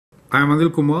I am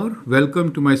Anil Kumar.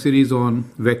 Welcome to my series on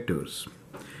vectors.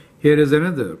 Here is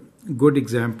another good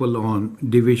example on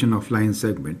division of line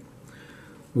segment.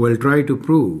 We'll try to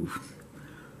prove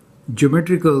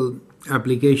geometrical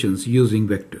applications using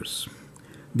vectors.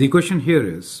 The question here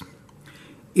is,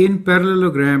 in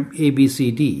parallelogram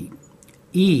ABCD,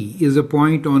 E is a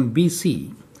point on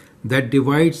BC that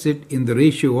divides it in the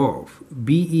ratio of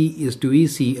BE is to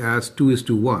EC as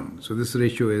 2:1. So this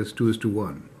ratio is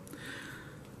 2:1.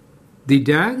 The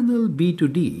diagonal B to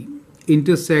D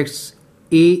intersects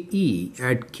AE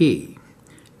at K.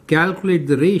 Calculate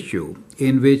the ratio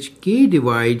in which K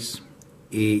divides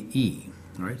AE.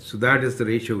 Right? So that is the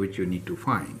ratio which you need to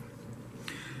find.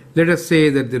 Let us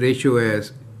say that the ratio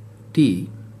is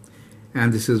T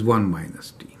and this is 1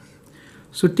 minus T.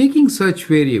 So taking such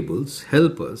variables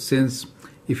help us, since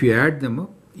if you add them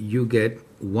up you get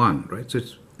 1, right? So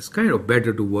it's kind of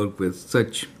better to work with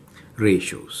such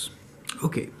ratios.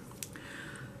 Okay.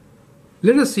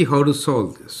 Let us see how to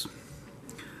solve this.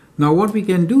 Now what we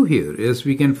can do here is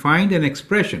we can find an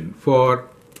expression for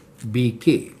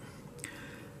BK.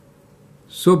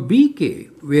 So BK,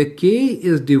 where K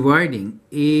is dividing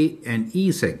A and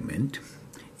E segment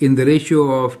in the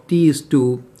ratio of T is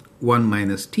to 1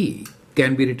 minus T,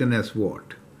 can be written as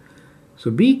what? So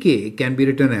BK can be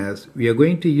written as, we are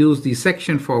going to use the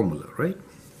section formula, right?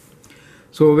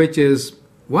 So which is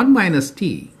 1 minus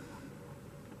T,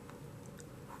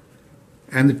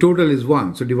 and the total is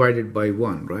 1, so divided by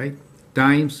 1, right,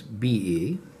 times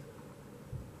BA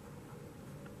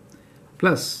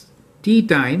plus T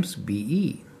times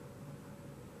BE.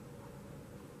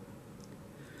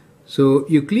 So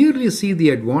you clearly see the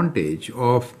advantage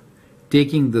of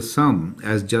taking the sum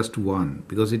as just 1,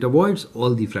 because it avoids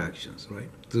all the fractions, right?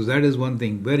 So that is one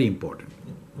thing very important.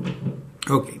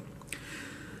 Okay.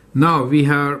 Now we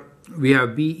have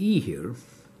BE here.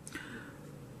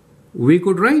 We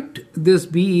could write this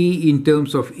BE in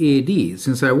terms of AD,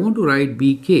 since I want to write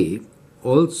BK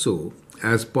also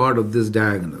as part of this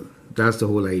diagonal. That's the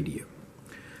whole idea.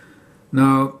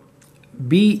 Now,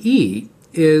 BE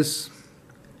is,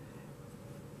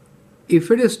 if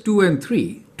it is 2 and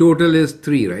 3, total is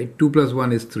 3, right? 2 plus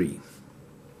 1 is 3.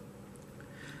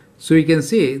 So you can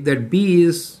say that B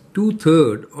is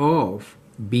 2/3 of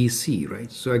BC, right?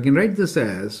 So I can write this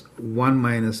as 1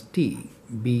 minus T,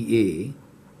 BA,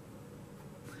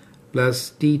 plus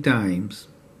T times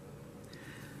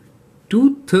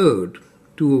 2/3,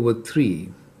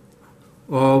 2/3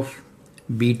 of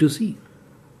B to C.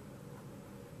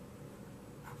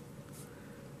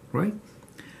 Right?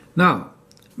 Now,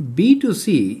 B to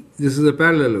C, this is a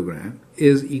parallelogram,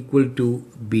 is equal to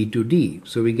B to D.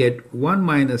 So we get 1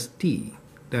 minus T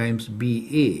times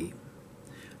BA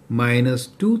minus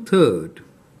 2/3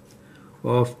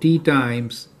 of T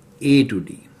times A to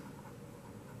D.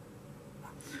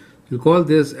 We'll call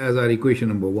this as our equation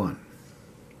number 1.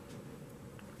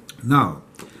 Now,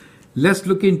 let's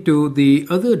look into the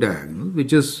other diagonal,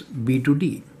 which is B to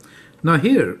D. Now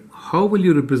here, how will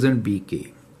you represent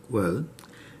BK? Well,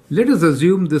 let us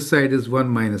assume this side is 1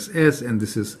 minus S and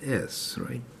this is S,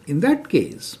 right? In that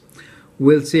case,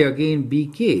 we'll say again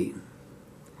BK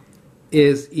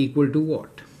is equal to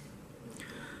what?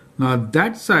 Now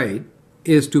that side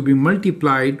is to be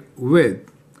multiplied with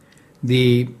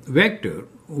the vector,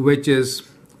 which is,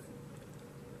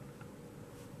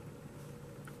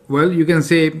 well, you can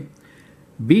say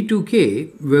B to K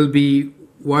will be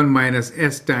 1 minus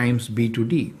S times B to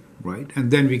D, right?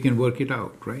 And then we can work it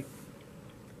out, right?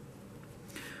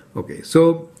 Okay,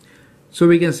 so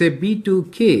we can say B to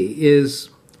K is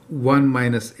 1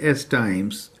 minus S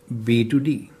times B to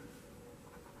D.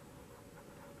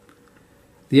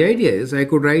 The idea is I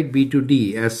could write B to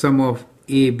D as sum of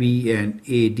AB and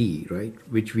AD, right,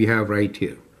 which we have right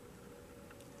here.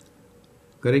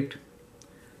 Correct?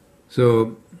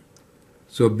 So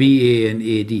BA and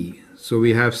AD. So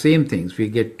we have same things. We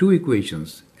get two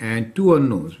equations and two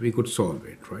unknowns. We could solve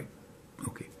it, right?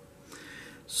 Okay.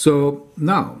 So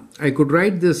now I could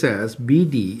write this as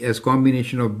BD as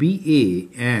combination of BA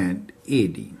and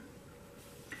AD.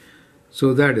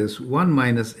 So that is 1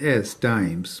 minus S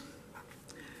times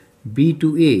B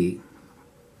to A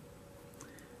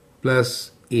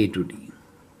plus A to D.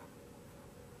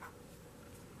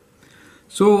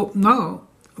 So now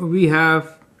we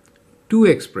have two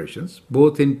expressions,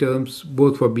 both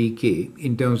for BK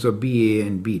in terms of BA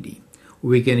and BD.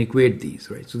 We can equate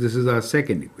these, right? So this is our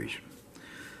second equation.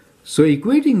 So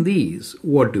equating these,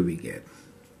 what do we get?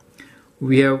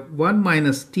 We have 1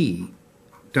 minus T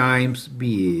times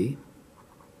BA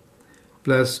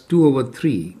plus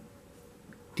 2/3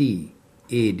 T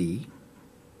AD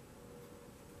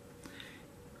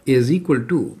is equal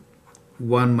to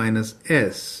 1 minus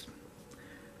s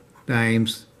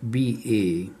times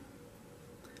BA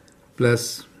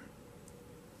plus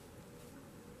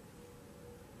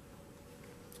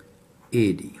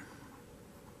AD.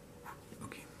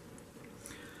 Okay.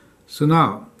 So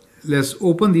now let's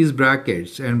open these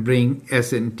brackets and bring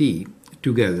S and T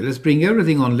together. Let's bring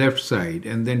everything on left side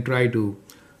and then try to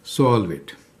solve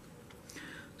it.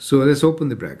 So let's open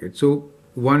the bracket. So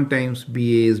 1 times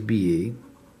BA is BA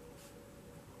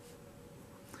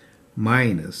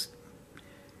minus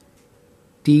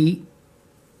T,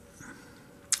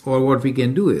 or what we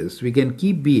can do is we can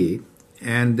keep BA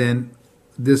and then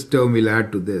this term will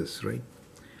add to this, right?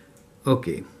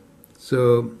 Okay,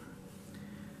 so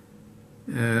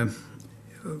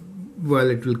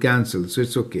well, it will cancel, so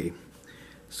it's okay.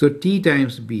 So T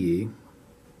times BA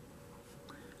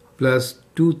plus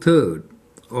 2/3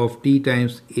 of T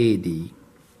times AD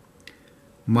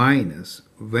minus,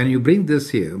 when you bring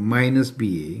this here, minus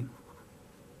BA,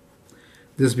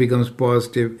 this becomes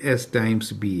positive S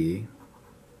times BA.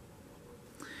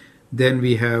 Then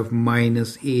we have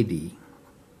minus AD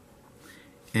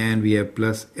and we have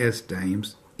plus S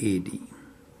times AD.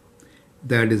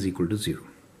 That is equal to 0.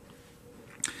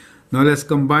 Now let's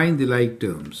combine the like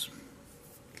terms.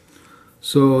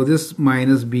 So this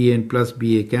minus BA and plus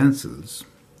BA cancels.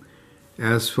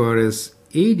 As far as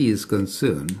AD is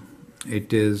concerned,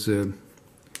 it is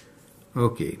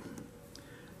okay.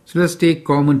 So let's take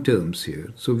common terms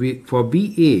here. So for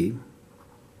BA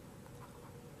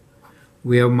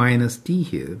we have minus T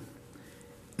here,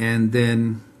 and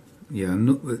then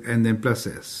and then plus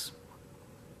S.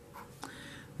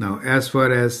 Now as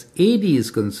far as AD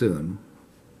is concerned,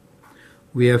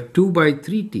 we have 2 by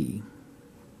 3T,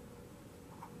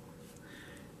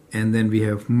 and then we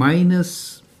have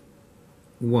minus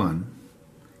 1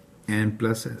 and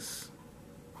plus S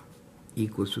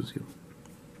equals to 0.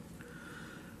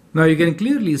 Now you can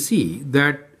clearly see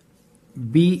that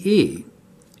BA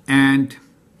and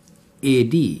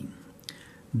AD,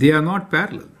 they are not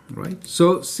parallel, right?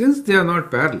 So since they are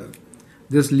not parallel,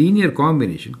 this linear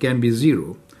combination can be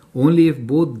 0 only if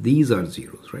both these are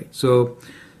zeros, right? So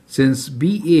since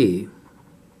BA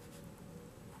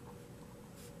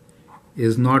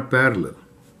is not parallel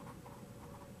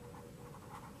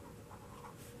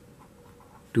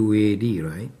to AD,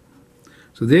 right?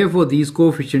 So therefore these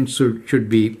coefficients should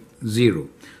be 0.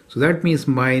 So that means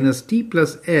minus T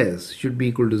plus S should be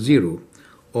equal to 0,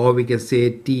 or we can say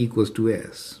T equals to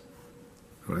S,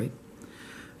 right?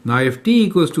 Now if T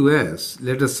equals to S,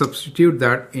 let us substitute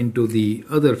that into the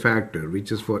other factor,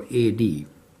 which is for AD,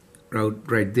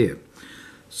 right there.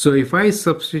 So if I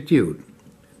substitute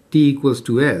T equals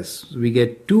to S, we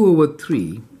get 2 over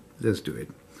 3, let's do it.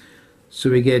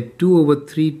 So we get 2 over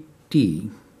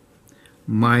 3T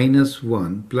minus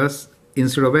 1 plus,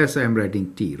 instead of S I am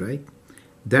writing T, right?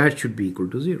 That should be equal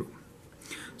to 0.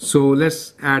 So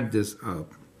let's add this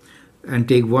up and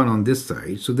take 1 on this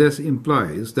side. So this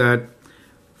implies that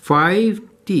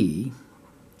 5T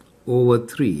over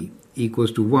 3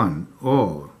 equals to 1,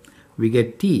 or we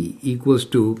get T equals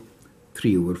to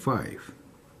 3 over 5,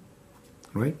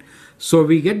 right? So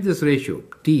we get this ratio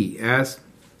T as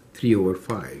 3 over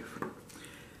 5.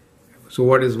 So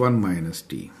what is 1 minus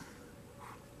T?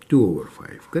 2 over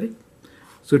 5, correct?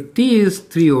 So T is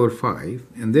 3 over 5,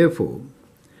 and therefore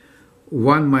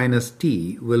 1 minus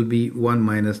T will be 1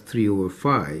 minus 3 over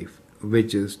 5,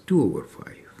 which is 2 over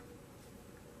 5.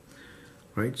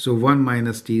 Right? So 1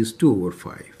 minus T is 2 over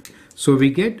 5. So we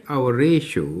get our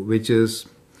ratio, which is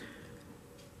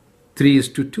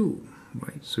 3:2.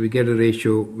 Right? So we get a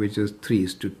ratio which is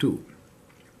 3:2.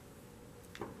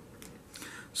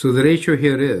 So the ratio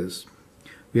here is,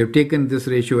 we have taken this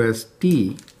ratio as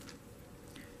T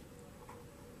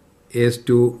is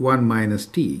to 1 minus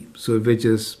T, so which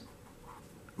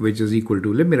is equal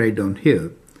to, let me write down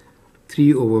here,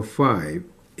 3 over 5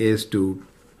 is to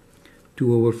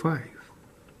 2 over 5,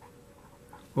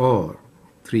 or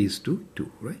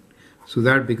 3:2, right? So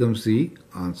that becomes the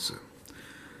answer.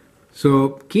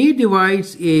 So K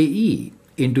divides AE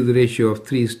into the ratio of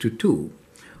 3:2,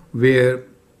 where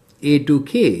A to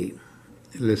K,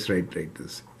 let's write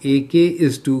this, AK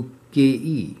is to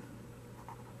KE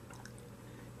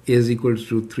is equal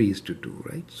to 3:2,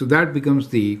 right? So that becomes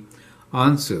the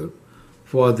answer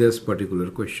for this particular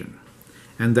question,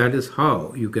 and that is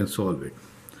how you can solve it.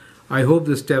 I hope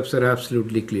the steps are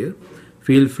absolutely clear.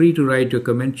 Feel free to write your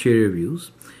comment, share your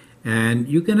views, and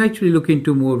you can actually look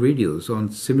into more videos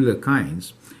on similar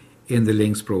kinds in the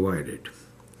links provided.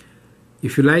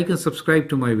 If you like and subscribe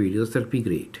to my videos, that'd be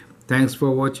great. Thanks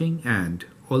for watching and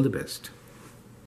all the best.